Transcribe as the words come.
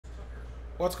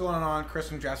What's going on? Chris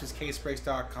from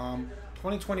JaspysCaseBreaks.com.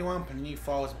 2021 Panini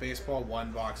Flawless Baseball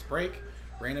 1-box break.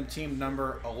 Random team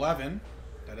number 11.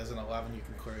 That isn't 11, you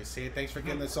can clearly see it. Thanks for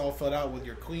getting this all filled out with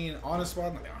your clean, honest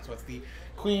spot. Not honest, what's the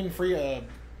clean, free,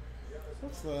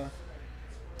 what's the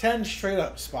 10 straight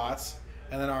up spots.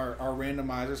 And then our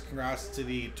randomizers. Congrats to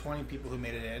the 20 people who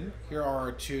made it in. Here are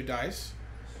our 2 dice.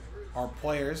 Our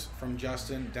players from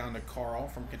Justin down to Carl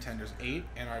from Contenders 8.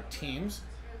 And our teams.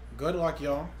 Good luck,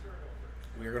 y'all.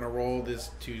 We're going to roll these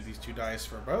two dice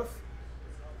for both.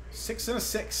 6 and a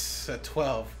 6, a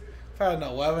 12. If I had an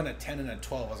 11, a 10, and a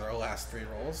 12 was our last 3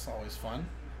 rolls. Always fun.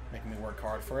 Making me work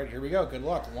hard for it. Here we go. Good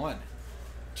luck. 1,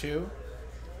 2,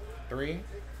 3,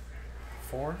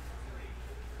 4,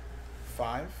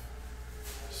 5,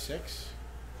 6,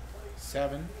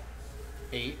 7,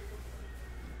 8,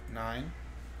 9,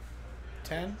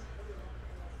 10,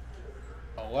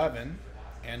 11,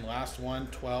 and last one,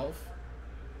 12.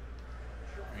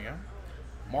 There you go.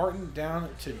 Martin down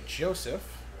to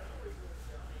Joseph.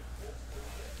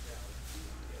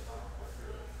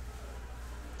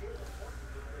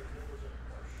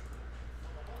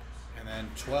 And then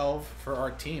 12 for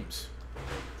our teams.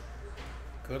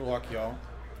 Good luck, y'all.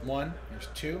 1, there's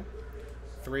 2,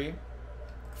 3,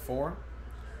 4,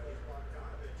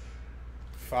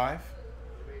 5,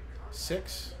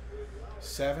 6,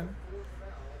 7,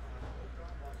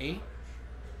 8,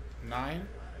 9,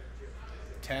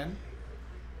 10,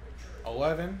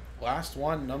 11, last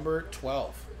one, number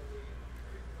 12.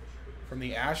 From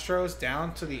the Astros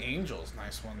down to the Angels.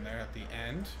 Nice one there at the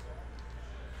end.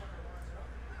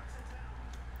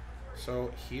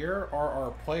 So here are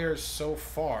our players so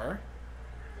far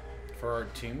for our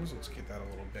teams. Let's get that a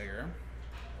little bigger.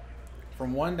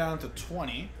 From 1 down to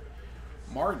 20,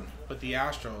 Martin with the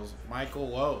Astros, Michael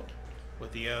Lowe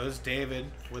with the O's, David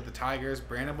with the Tigers,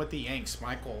 Brandon with the Yanks,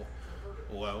 Michael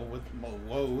Lowe with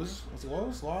Lowe's. What's it,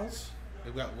 Lowe's? Laws?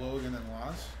 We've got Logue and then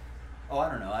Laws. Oh, I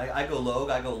don't know. I go Logue,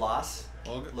 I go Las.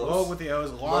 Lowe with the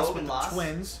O's, Laws with the Las.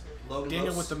 Twins, Logan Daniel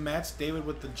Los. with the Mets, David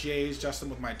with the Jays, Justin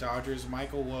with my Dodgers,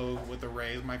 Michael Logue with the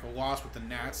Rays, Michael Loss with the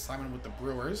Nats, Simon with the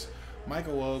Brewers,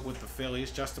 Michael Logue with the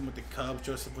Phillies, Justin with the Cubs,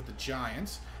 Joseph with the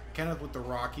Giants, Kenneth with the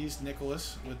Rockies,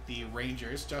 Nicholas with the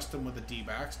Rangers, Justin with the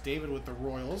D-backs, David with the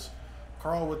Royals,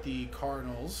 Carl with the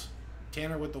Cardinals,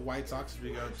 Tanner with the White Sox as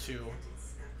we go to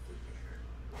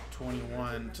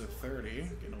 21 to 30. Getting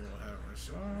a little ahead of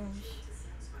ourselves.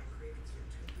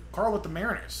 Carl with the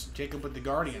Mariners, Jacob with the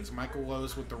Guardians, Michael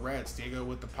Lowe's with the Reds, Diego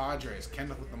with the Padres,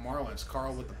 Kenneth with the Marlins,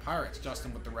 Carl with the Pirates,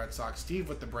 Justin with the Red Sox, Steve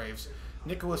with the Braves,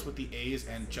 Nicholas with the A's,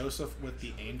 and Joseph with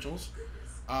the Angels.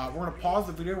 We're going to pause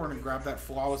the video. We're going to grab that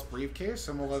flawless briefcase,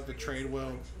 and we'll let the trade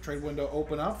window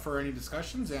open up for any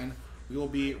discussions, and we will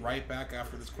be right back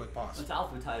after this quick pause. Let's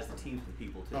alphabetize the teams with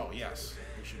people, too. Oh, yes.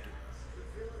 We should do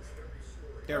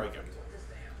that. There we go.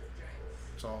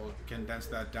 So I'll condense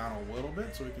that down a little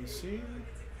bit so we can see.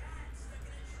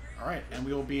 All right, and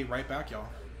we will be right back, y'all.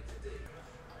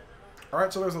 All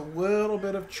right, so there's a little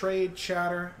bit of trade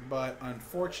chatter, but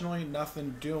unfortunately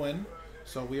nothing doing.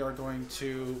 So we are going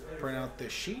to print out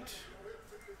this sheet.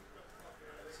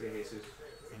 See you, Jesus.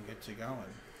 And get to going.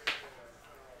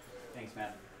 Thanks,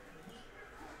 man.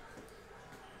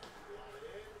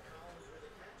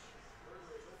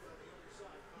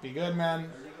 Be good,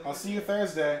 man. I'll see you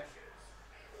Thursday.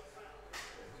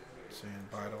 Saying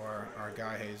bye to our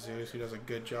guy Jesus, who does a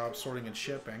good job sorting and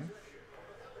shipping.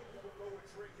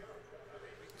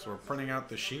 So we're printing out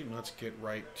the sheet, and let's get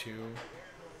right to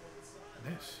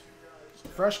this.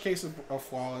 Fresh case of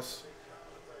Flawless.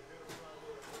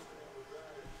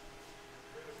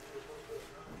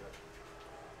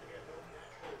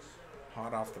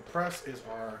 Hot off the press is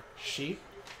our sheet.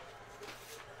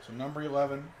 So number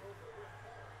 11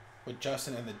 with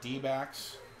Justin and the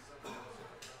D-backs.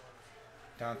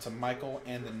 Down to Michael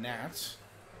and the Nats.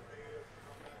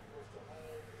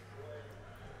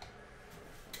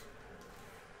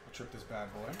 I'll trip this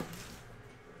bad boy.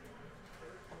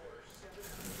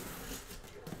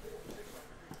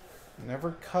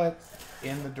 Never cut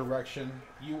in the direction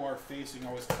you are facing.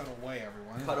 Always cut away,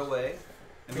 everyone. Cut away.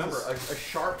 And remember, a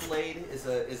sharp blade is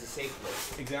a safe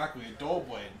blade. Exactly, a dull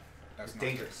blade. That's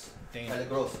dangerous. Dangerous.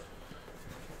 Peligroso.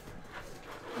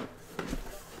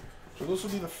 So this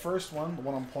will be the first one, the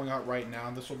one I'm pulling out right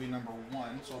now. This will be number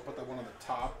 1. So I'll put that one on the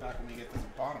top back when we get this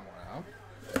bottom one out.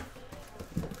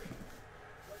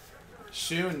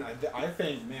 Soon, I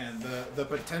think, man, the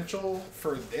potential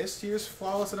for this year's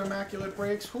Flawless and Immaculate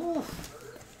breaks, whew,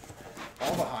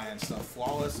 all the high-end stuff.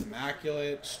 Flawless,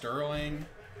 Immaculate, Sterling.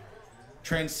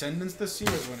 Transcendence this year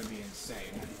is going to be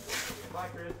insane. Bye,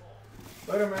 Chris.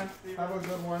 Later, man. Have a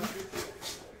good one.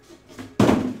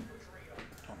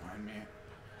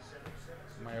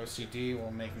 OCD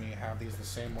will make me have these the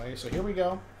same way. So here we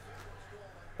go.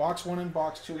 Box 1 and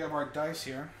box 2. We have our dice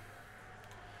here.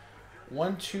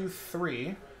 1, 2,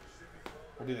 3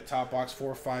 will be the top box.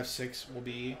 4, 5, 6 will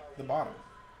be the bottom.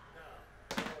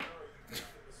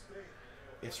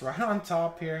 It's right on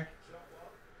top here.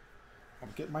 I'll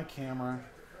get my camera.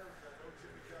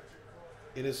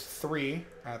 It is 3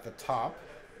 at the top.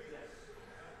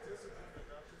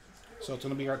 So it's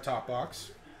going to be our top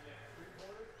box.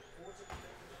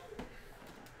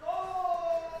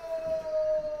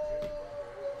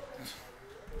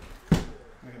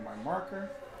 Look at my marker.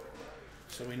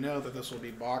 So we know that this will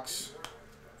be box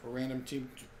for random team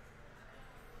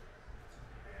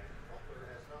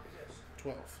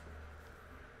 12.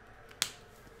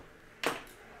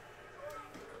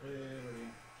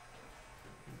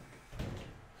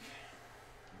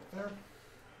 There.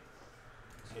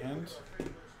 And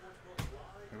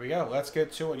here we go. Let's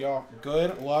get to it, y'all.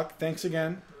 Good luck. Thanks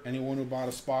again. Anyone who bought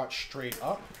a spot straight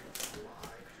up.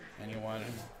 Anyone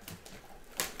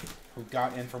who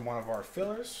got in from one of our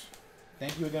fillers.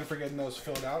 Thank you again for getting those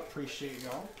filled out. Appreciate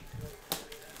y'all.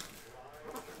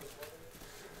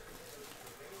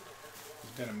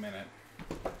 It's been a minute.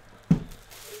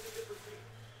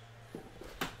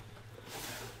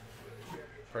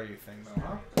 Pretty thing though,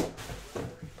 huh?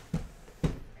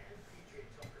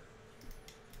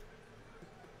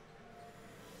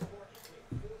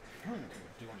 I don't think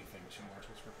we do anything too much.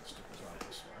 Let's rip the stickers out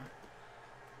this way.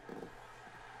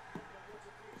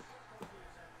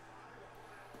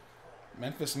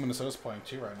 Memphis and Minnesota's playing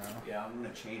too right now. Yeah, I'm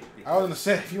gonna change it. I was gonna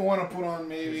say if you want to put on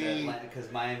maybe because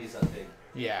Miami's up big.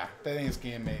 Yeah, I think this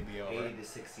game may be over.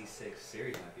 80-66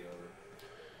 series might be over.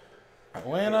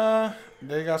 Atlanta,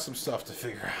 they got some stuff to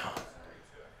figure out.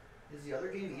 Is the other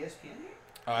game ESPN?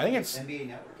 I think it's NBA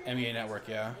Network. NBA Network,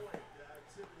 yeah.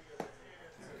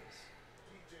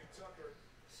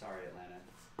 Sorry, Atlanta.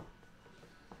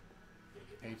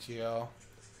 ATL.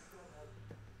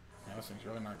 Yeah, this thing's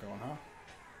really not going, huh?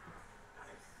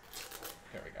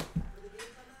 There we go.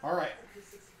 All right.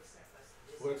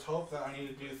 Let's hope that I need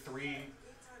to do 3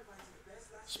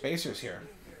 spacers here.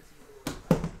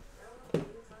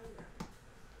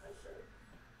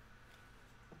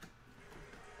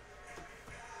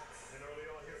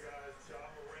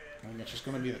 I think it's just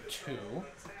going to be the 2.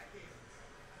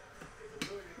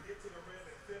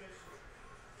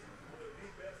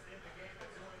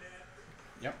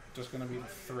 Yep, just going to be the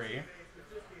 3.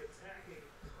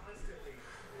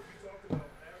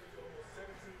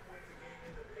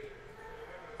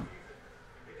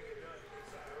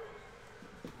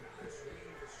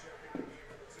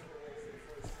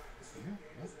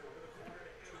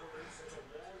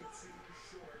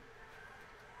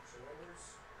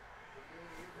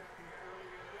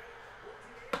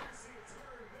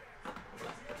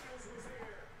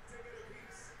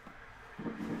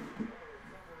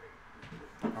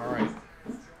 All right.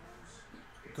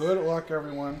 Good luck,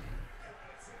 everyone.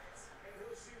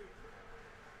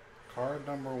 Card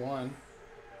number 1.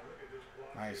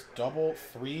 Nice double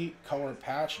 3-color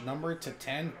patch, numbered to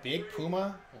 10. Big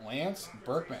Puma, Lance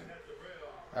Berkman.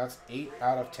 That's 8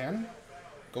 out of 10.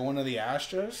 Going to the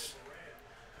Astros.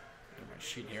 Get my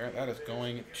sheet here. That is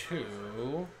going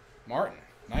to Martin.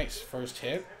 Nice first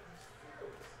hit.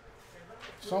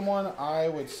 Someone I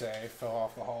would say fell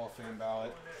off the Hall of Fame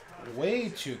ballot way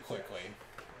too quickly.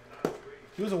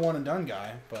 He was a one-and-done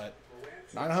guy, but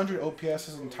 900 OPS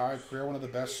his entire career, one of the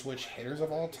best switch hitters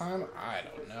of all time? I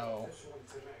don't know.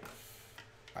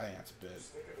 I think that's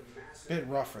a bit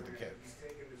rough for the kid.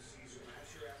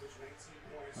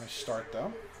 Nice start,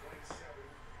 though.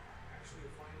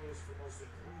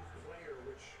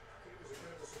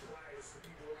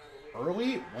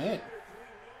 Early win.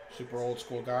 Super old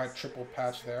school guy, triple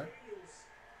patch there.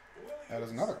 That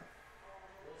is another.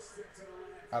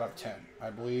 Out of 10. I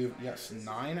believe, yes,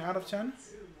 9 out of 10.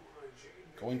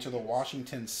 Going to the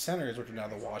Washington Senators, which are now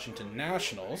the Washington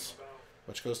Nationals,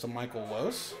 which goes to Michael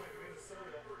Lose.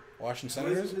 Washington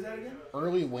Senators. Who's that again?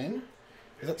 Early win.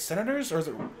 Is it Senators or is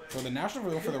it for the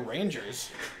Nationals or for the Rangers?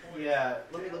 Yeah,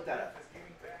 let me look that up.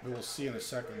 We will see in a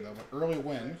second, though. But early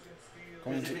win.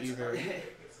 Going to either...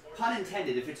 Pun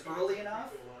intended, if it's early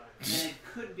enough, then it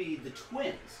could be the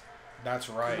Twins. That's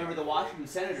right. Remember, the Washington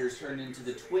Senators turned into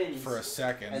the Twins for a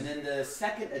second. And then the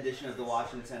second edition of the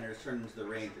Washington Senators turned into the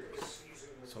Rangers.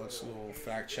 So let's do a little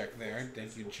fact check there.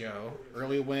 Thank you, Joe.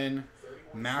 Early win,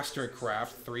 Mastercraft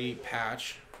 3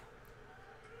 patch.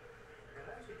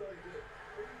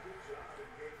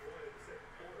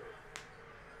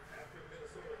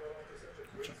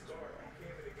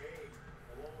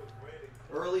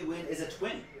 Early win is a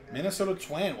twin. Minnesota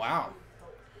Twin, wow.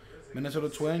 Minnesota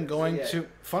Twin going to,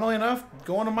 funnily enough,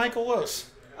 going to Michael Lewis.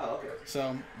 Oh, okay.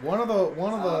 So one of the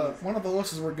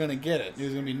Lewises we're gonna get it.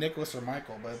 It's gonna be Nicholas or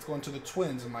Michael, but it's going to the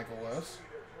Twins and Michael Lewis.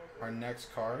 Our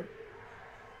next card.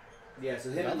 Yeah, so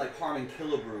him and like Harmon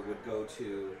Killebrew would go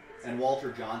to, and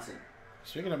Walter Johnson.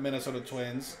 Speaking of Minnesota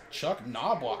Twins, Chuck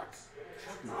Knobloch.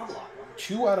 Chuck Knobloch.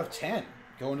 2 out of 10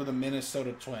 going to the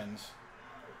Minnesota Twins.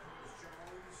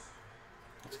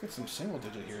 Let's get some single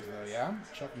digit here though, yeah?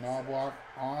 Chuck Knobloch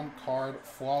on card,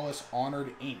 flawless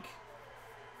honored ink.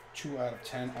 2 out of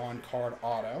 10 on card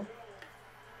auto.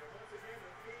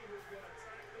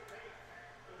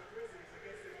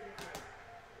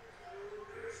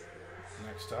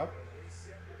 Next up.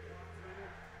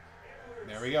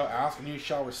 There we go. Ask and you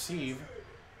shall receive.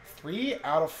 3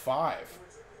 out of 5.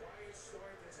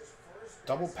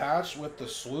 Double patch with the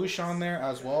swoosh on there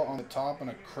as well on the top and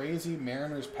a crazy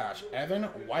Mariners patch. Evan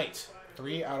White.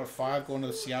 3 out of 5 going to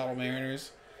the Seattle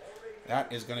Mariners.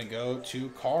 That is going to go to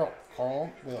Carl.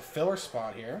 Carl with a filler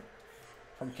spot here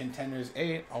from Contenders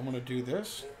 8. I'm going to do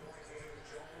this.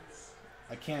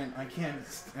 I can't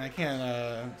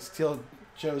steal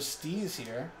Joe's steez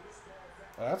here.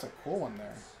 But that's a cool one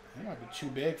there. It might be too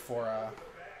big for a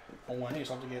 1H.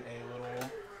 I'll have to get a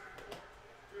little...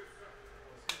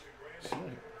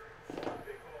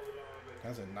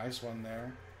 That's a nice one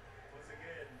there.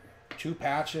 2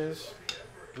 patches.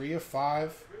 3 of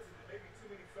 5.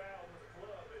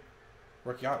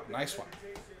 Rookie out. Nice one.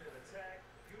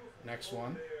 Next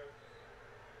one.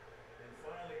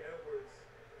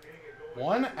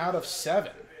 1 out of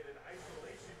 7.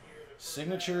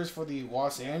 Signatures for the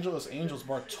Los Angeles Angels.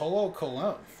 Bartolo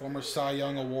Colon, former Cy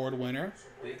Young Award winner.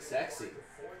 Big sexy.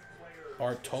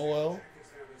 Bartolo.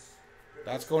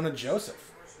 That's going to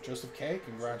Joseph. Joseph K.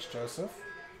 Congrats, Joseph.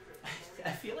 I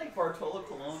feel like Bartolo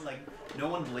Colon, like, no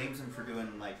one blames him for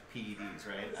doing, like, PEDs,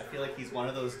 right? I feel like he's one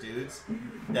of those dudes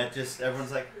that just,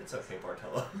 everyone's like, it's okay,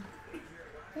 Bartolo.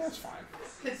 Yeah, it's fine.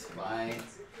 It's fine.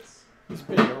 He's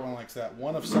big. Everyone likes that.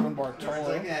 1 of 7 Bartolo.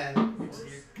 Like, you're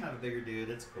kind of a bigger dude.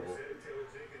 It's cool.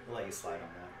 I'll let you slide on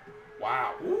that.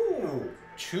 Wow. Ooh.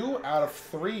 2 out of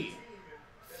 3.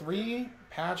 3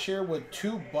 patch here with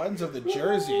 2 buttons of the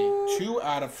jersey. 2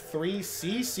 out of 3.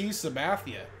 CC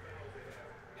Sabathia.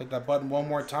 Hit that button one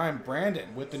more time.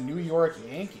 Brandon with the New York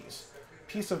Yankees.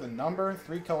 Piece of the number.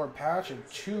 3-color patch and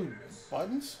 2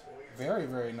 buttons. Very,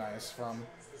 very nice from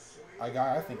a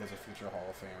guy I think is a future Hall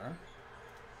of Famer.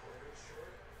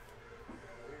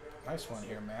 Nice one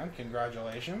here, man.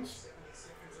 Congratulations.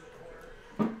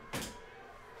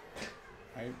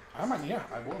 I might, yeah,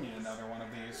 I will need another one of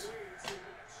these.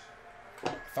 I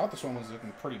thought this one was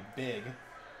looking pretty big.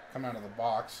 Come out of the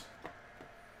box.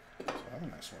 So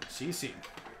another nice one. CC.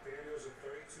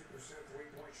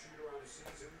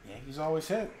 Yankees always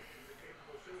hit.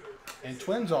 And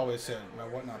Twins always hit. My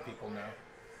whatnot people know.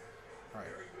 Alright,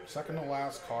 second to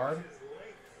last card.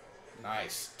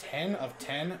 Nice. 10 of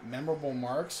 10 memorable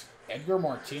marks. Edgar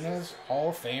Martinez, Hall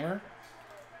of Famer.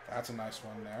 That's a nice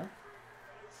one there.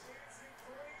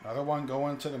 Another one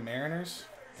going to the Mariners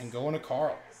and going to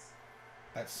Carl.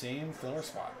 That same filler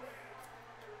spot.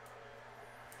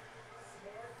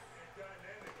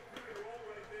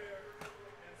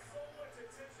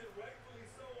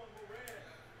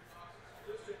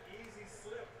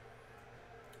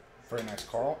 Very nice,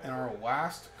 Carl. And our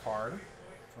last card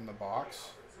from the box.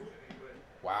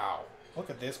 Wow. Look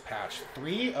at this patch.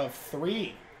 3 of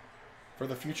 3 for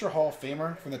the future Hall of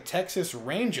Famer from the Texas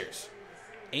Rangers.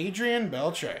 Adrian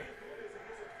Beltre.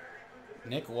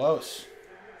 Nick Los.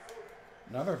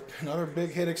 Another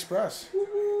big hit express.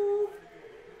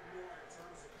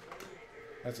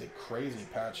 That's a crazy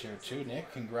patch here too,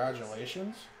 Nick.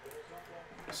 Congratulations.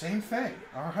 Same thing.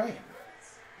 All right.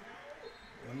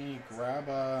 Let me grab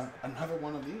another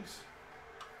one of these.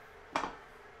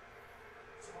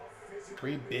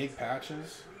 3 big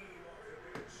patches.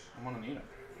 I'm gonna need them.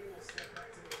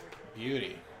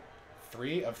 Beauty.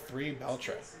 3 of 3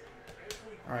 Beltre.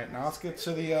 All right, now let's get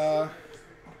to the.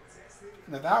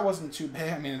 Now that wasn't too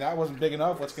big. I mean, that wasn't big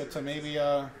enough. Let's get to maybe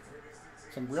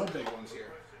some real big ones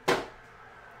here.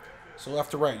 So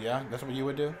left to right, yeah. That's what you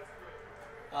would do.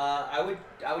 I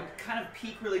would kind of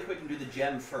peek really quick and do the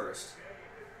gem first,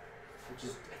 which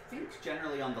is I think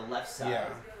generally on the left side. Yeah.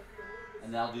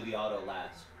 And then I'll do the auto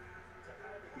last.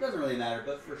 It doesn't really matter,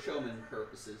 but for showman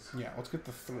purposes. Yeah, let's get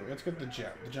the 3. Let's get the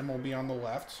gem. The gem will be on the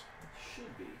left.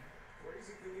 Should be.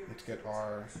 Let's get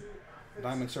our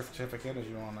diamond certificate, as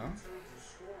you all know.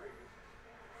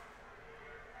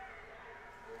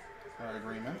 Our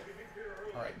agreement.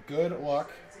 All right, good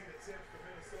luck.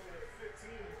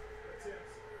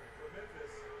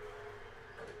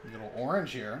 Little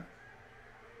orange here.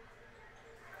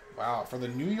 Wow, for the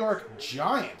New York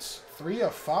Giants, 3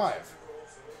 of 5.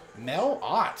 Mel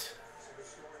Ott.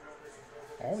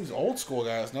 All these old school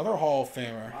guys. Another Hall of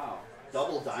Famer. Wow.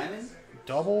 Double diamond?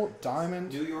 Double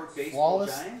diamond. New York Baseball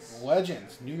Flawless Giants?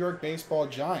 Legends. New York Baseball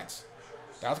Giants.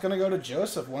 That's going to go to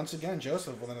Joseph once again.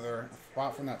 Joseph with another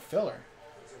spot from that filler.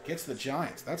 Gets the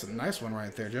Giants. That's a nice one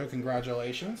right there, Joe.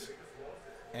 Congratulations.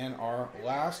 And our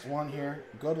last one here.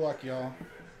 Good luck, y'all.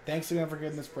 Thanks again for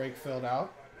getting this break filled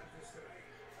out.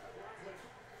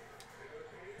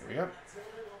 Here we go.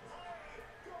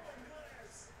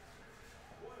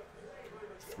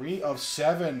 3 of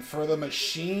 7 for the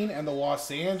Machine and the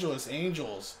Los Angeles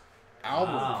Angels.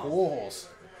 Albert Pujols.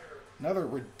 Another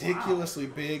ridiculously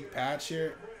big patch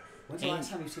here. When's the last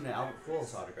time you've seen an Albert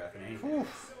Pujols autograph in anything?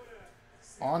 Oof.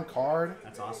 On card.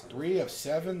 That's awesome. 3 of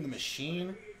 7, the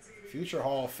Machine. Future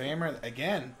Hall of Famer.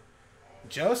 Again,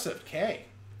 Joseph K.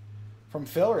 From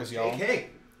Fillers, y'all. Hey.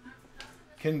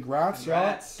 Congrats,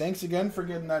 y'all. Thanks again for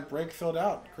getting that break filled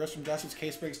out. Chris from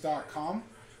JaspysCaseBreaks.com.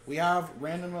 We have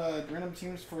random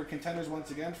teams for contenders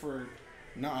once again for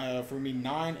me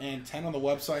 9 and 10 on the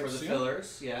website For the soon.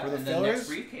 fillers, yeah. For the and fillers. The next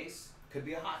briefcase could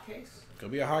be a hot case.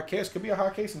 Could be a hot case. Could be a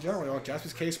hot case in general, y'all.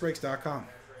 JaspysCaseBreaks.com.